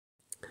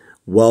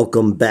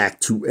Welcome back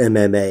to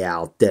MMA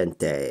Al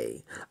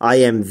Dente. I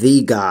am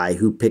the guy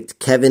who picked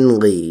Kevin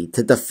Lee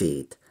to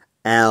defeat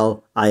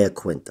Al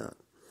Iaquinta.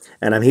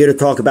 And I'm here to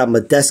talk about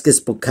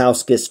Modestas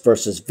Bukaustas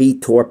versus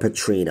Vitor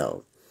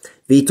Petrino.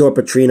 Vitor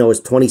Petrino is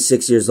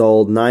 26 years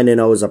old,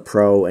 9-0 as a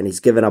pro, and he's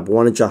given up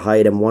 1 inch of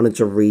height and 1 inch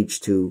of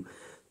reach to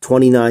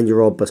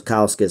 29-year-old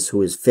Bukaustas,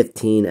 who is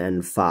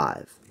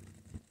 15-5.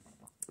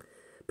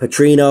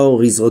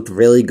 Petrino, he's looked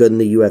really good in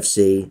the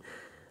UFC.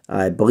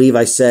 I believe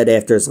I said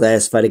after his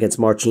last fight against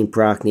Marcin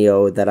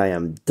Prachnio that I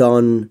am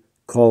done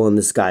calling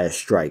this guy a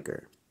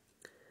striker.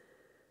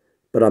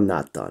 But I'm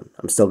not done.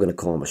 I'm still going to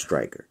call him a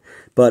striker.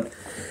 But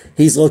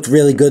he's looked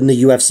really good in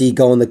the UFC,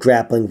 going the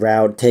grappling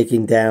route,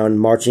 taking down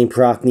Marcin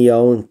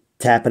Prachnio and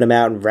tapping him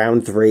out in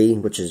round 3,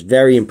 which is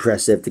very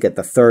impressive to get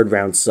the 3rd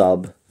round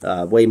sub.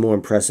 Way more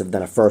impressive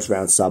than a 1st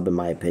round sub, in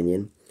my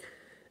opinion.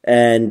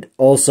 And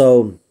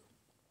also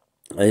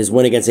his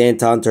win against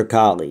Anton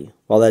Turkalj.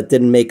 While that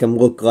didn't make him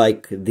look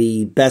like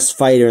the best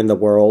fighter in the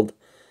world,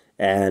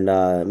 and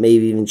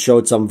maybe even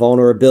showed some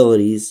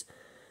vulnerabilities,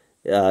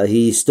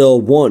 he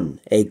still won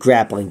a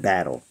grappling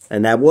battle.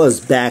 And that was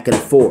back and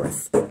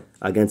forth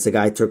against a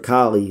guy,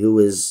 Turkalj,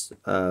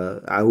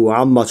 who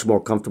I'm much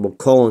more comfortable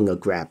calling a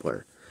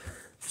grappler,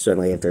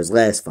 certainly after his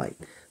last fight.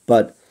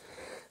 But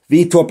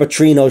Vitor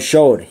Petrino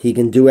showed he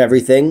can do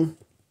everything.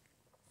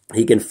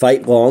 He can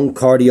fight long.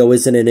 Cardio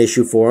isn't an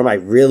issue for him. I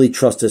really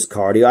trust his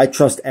cardio. I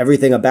trust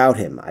everything about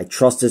him. I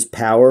trust his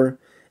power.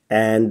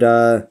 And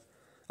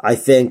I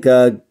think,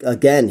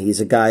 again, he's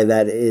a guy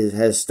that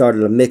has started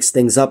to mix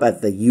things up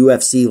at the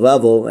UFC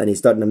level. And he's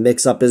starting to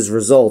mix up his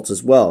results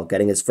as well,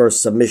 getting his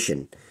first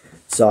submission.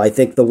 So I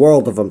think the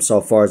world of him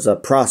so far as a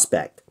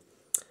prospect.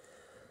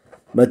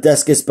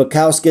 Modestas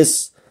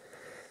Bukaustas,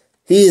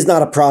 he is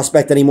not a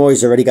prospect anymore.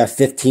 He's already got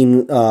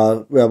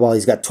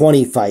he's got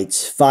 20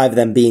 fights, 5 of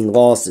them being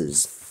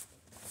losses.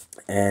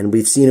 And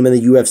we've seen him in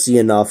the UFC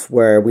enough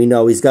where we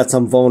know he's got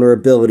some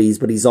vulnerabilities,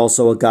 but he's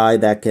also a guy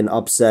that can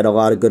upset a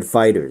lot of good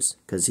fighters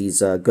because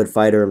he's a good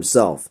fighter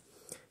himself.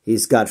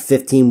 He's got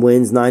 15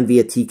 wins, 9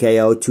 via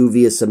TKO, 2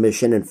 via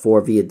submission, and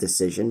 4 via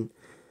decision.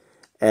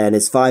 And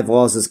his 5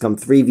 losses come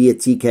 3 via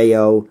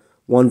TKO,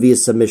 1 via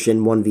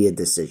submission, 1 via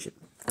decision.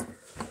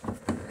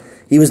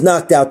 He was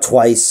knocked out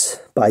twice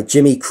by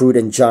Jimmy Crute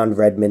and John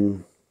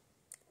Redmond.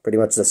 Pretty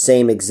much the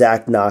same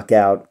exact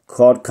knockout.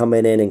 Caught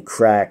coming in and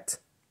cracked.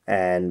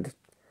 And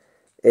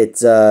it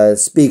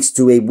speaks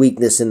to a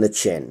weakness in the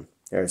chin.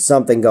 There's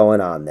something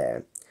going on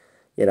there.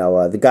 You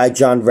know, the guy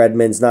John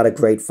Redmond's not a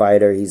great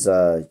fighter. He's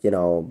a,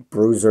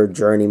 bruiser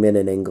journeyman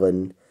in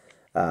England.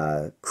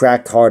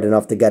 Cracked hard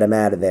enough to get him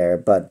out of there.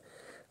 But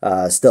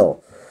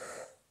still,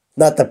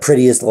 not the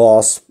prettiest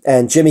loss.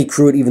 And Jimmy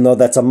Crute, even though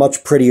that's a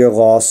much prettier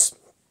loss,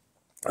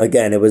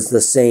 again, it was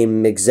the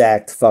same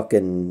exact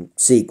fucking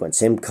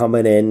sequence. Him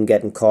coming in,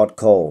 getting caught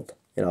cold.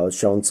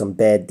 Showing some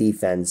bad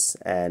defense,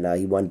 and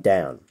he went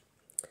down.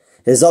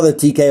 His other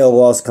TKO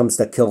loss comes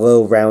to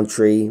Khalil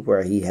Roundtree,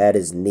 where he had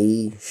his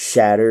knee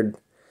shattered.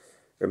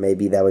 Or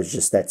maybe that was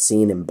just that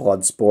scene in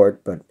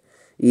Bloodsport. But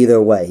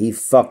either way, he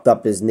fucked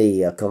up his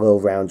knee,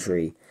 Khalil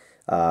Roundtree,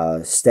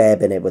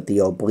 stabbing it with the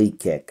oblique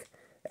kick.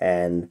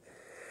 And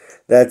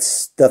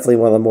that's definitely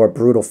one of the more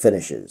brutal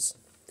finishes.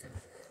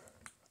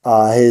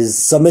 His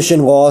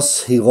submission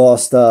loss, he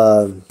lost,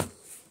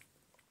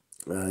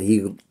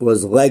 he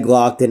was leg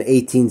locked in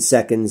 18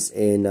 seconds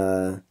in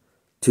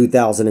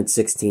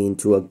 2016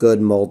 to a good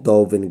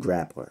Moldovan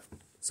grappler.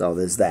 So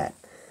there's that.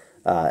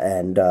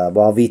 And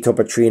while Vitor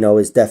Petrino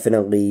is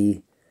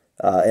definitely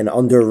an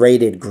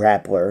underrated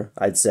grappler,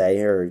 I'd say,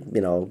 or,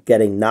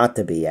 getting not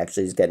to be.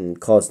 Actually, he's getting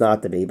close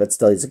not to be, but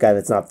still he's a guy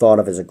that's not thought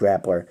of as a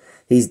grappler.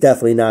 He's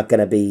definitely not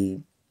going to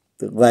be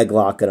leg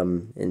locking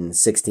him in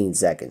 16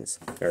 seconds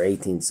or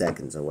 18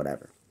 seconds or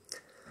whatever.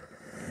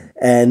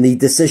 And the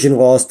decision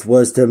lost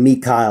was to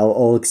Mikhail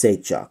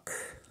Oleksiejczuk.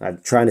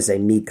 I'm trying to say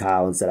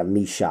Mikhail instead of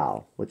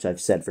Michal, which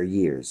I've said for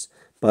years.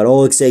 But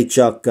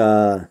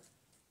Oleksiejczuk,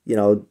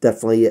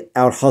 definitely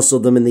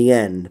out-hustled him in the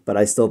end, but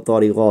I still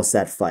thought he lost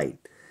that fight.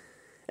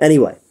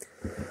 Anyway,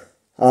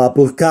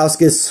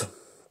 Bukaustas,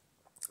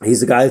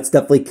 he's a guy that's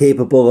definitely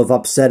capable of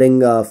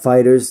upsetting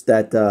fighters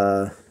that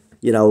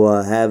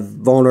have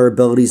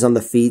vulnerabilities on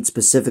the feet,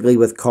 specifically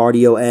with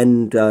cardio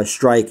and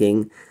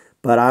striking.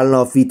 But I don't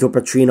know if Vitor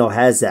Petrino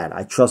has that.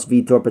 I trust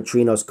Vitor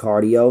Petrino's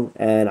cardio,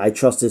 and I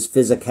trust his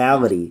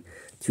physicality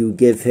to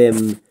give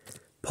him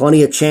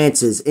plenty of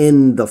chances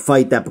in the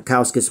fight that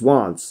Bukaustas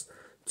wants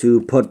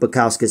to put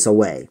Bukaustas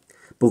away.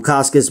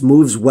 Bukaustas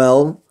moves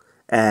well,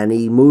 and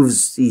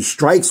he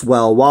strikes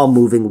well while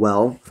moving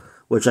well,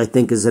 which I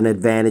think is an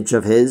advantage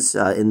of his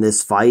in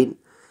this fight.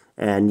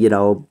 And,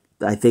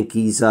 I think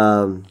he's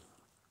got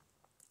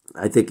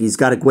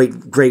a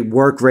great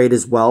work rate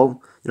as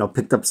well.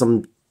 Picked up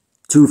some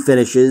 2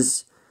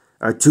 finishes,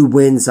 or 2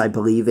 wins, I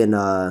believe, in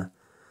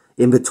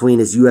between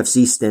his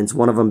UFC stints.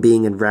 One of them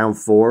being in round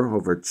 4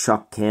 over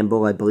Chuck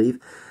Campbell, I believe.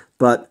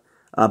 But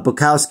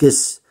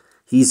Bukaustas,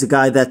 he's a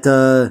guy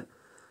that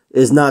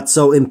is not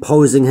so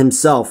imposing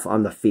himself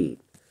on the feet.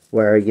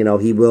 where, you know,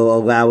 he will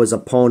allow his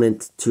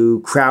opponent to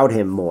crowd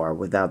him more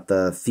without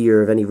the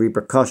fear of any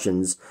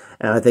repercussions.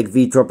 And I think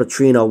Vitor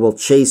Petrino will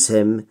chase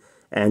him,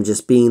 and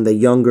just being the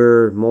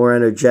younger, more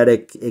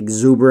energetic,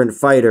 exuberant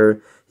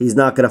fighter, he's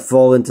not going to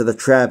fall into the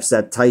traps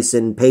that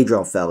Tyson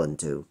Pedro fell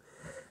into.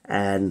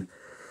 And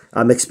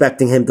I'm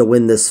expecting him to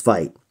win this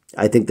fight.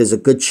 I think there's a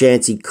good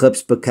chance he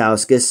clips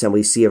Bukaustas, and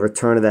we see a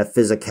return of that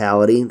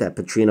physicality that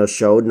Petrino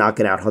showed,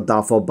 knocking out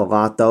Rodolfo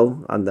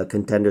Bellato on the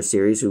Contender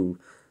Series, who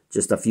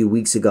just a few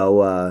weeks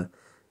ago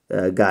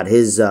got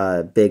his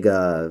big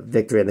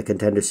victory in the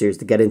Contender Series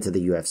to get into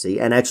the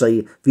UFC. And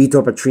actually,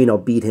 Vitor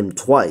Petrino beat him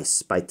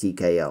twice by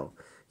TKO.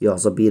 He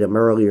also beat him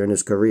earlier in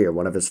his career,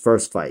 one of his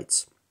first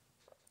fights.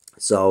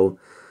 So,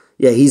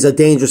 yeah, he's a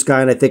dangerous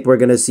guy, and I think we're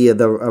going to see a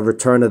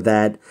return of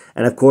that.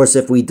 And, of course,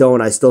 if we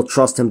don't, I still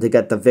trust him to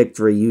get the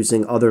victory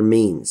using other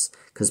means.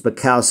 Because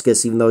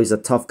Bukaustas, even though he's a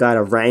tough guy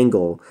to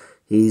wrangle,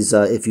 he's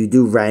if you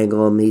do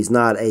wrangle him, he's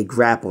not a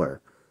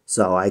grappler.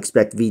 So I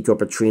expect Vitor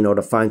Petrino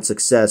to find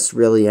success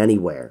really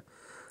anywhere.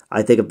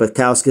 I think if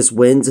Bukaustas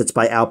wins, it's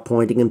by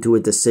outpointing him to a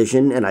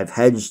decision, and I've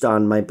hedged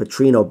on my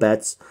Petrino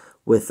bets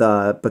with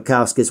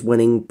Bukaustas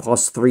winning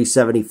plus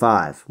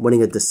 375,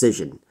 winning a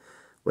decision,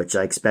 which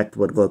I expect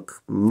would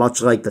look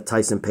much like the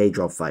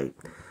Tyson-Pedro fight.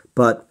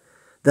 But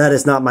that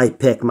is not my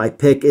pick. My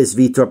pick is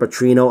Vitor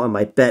Petrino, and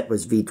my bet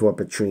was Vitor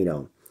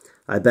Petrino.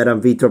 I bet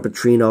on Vitor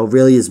Petrino,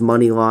 really his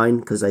money line,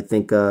 because I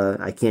think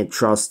I can't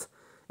trust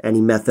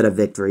any method of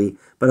victory.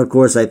 But, of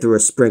course, I threw a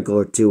sprinkle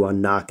or two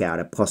on knockout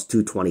at plus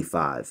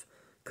 225,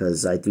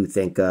 because I do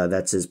think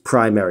that's his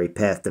primary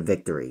path to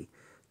victory,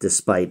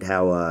 despite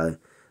how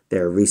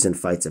their recent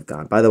fights have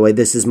gone. By the way,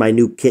 this is my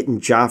new kitten,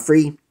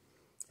 Joffrey.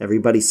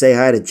 Everybody say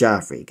hi to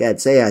Joffrey. Go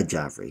ahead, say hi,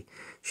 Joffrey.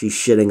 She's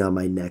shitting on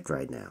my neck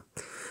right now.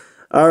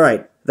 All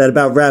right, that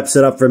about wraps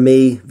it up for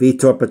me.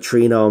 Vitor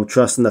Petrino, I'm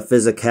trusting the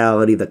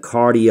physicality, the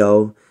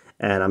cardio,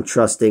 and I'm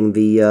trusting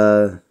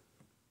the,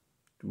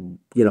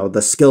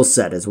 the skill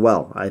set as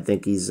well. I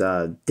think he's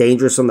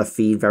dangerous on the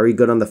feet, very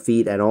good on the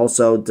feet, and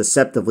also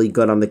deceptively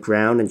good on the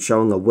ground and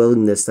showing a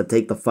willingness to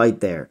take the fight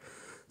there.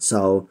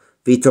 So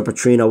Vitor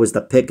Petrino is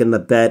the pick and the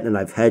bet, and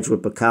I've hedged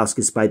with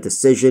Bukaustas by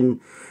decision.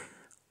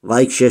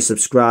 Like, share,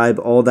 subscribe,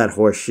 all that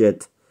horse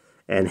shit,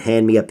 and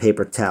hand me a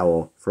paper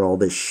towel for all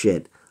this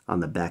shit on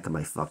the back of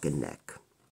my fucking neck.